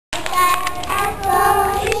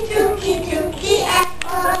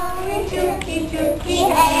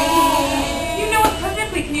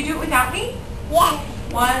without me?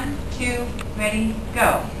 Yes. 1, 2, ready,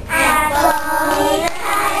 go. Apple,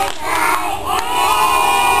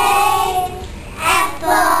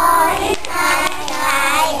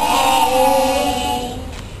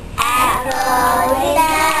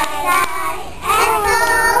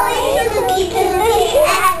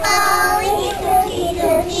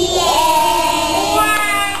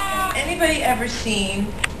 Anybody ever seen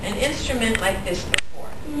an instrument like this before?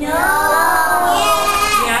 no.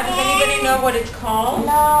 Yeah, does anybody know what it's called?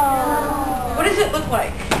 No. What does it look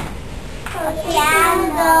like?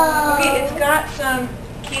 Piano. Okay, it's got some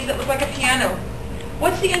keys that look like a piano.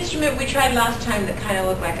 What's the instrument we tried last time that kind of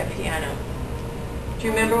looked like a piano? Do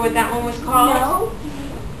you remember what that one was called? No.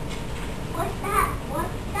 What's that?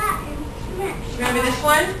 What's that instrument? Remember this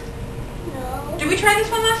one? No. Did we try this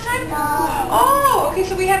one last time? No. Oh, okay,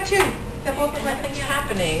 so we have two. That both look like things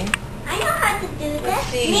happening. I know how to do this. Let's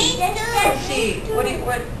see. Me too. Let's see.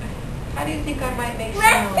 How do you think I might make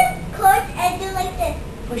Press sound? the chords and do like this.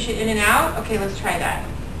 Push it in and out? Okay, let's try that.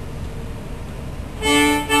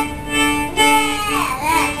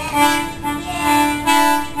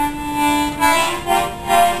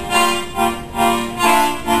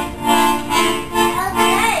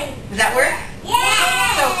 Okay. Does that work?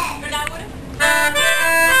 Yeah. So, you're not good?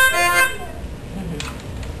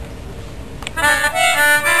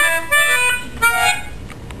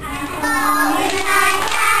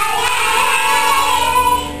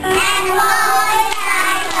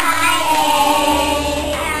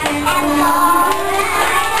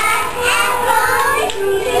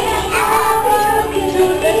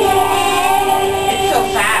 It's so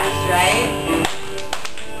fast, right?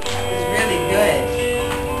 That was really good.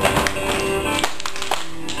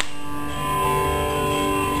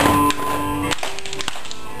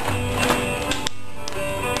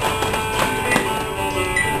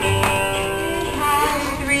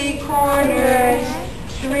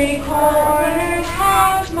 Three corners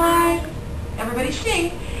has my... Everybody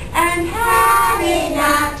sing. And had it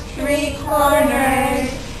not 3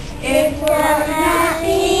 corners, it would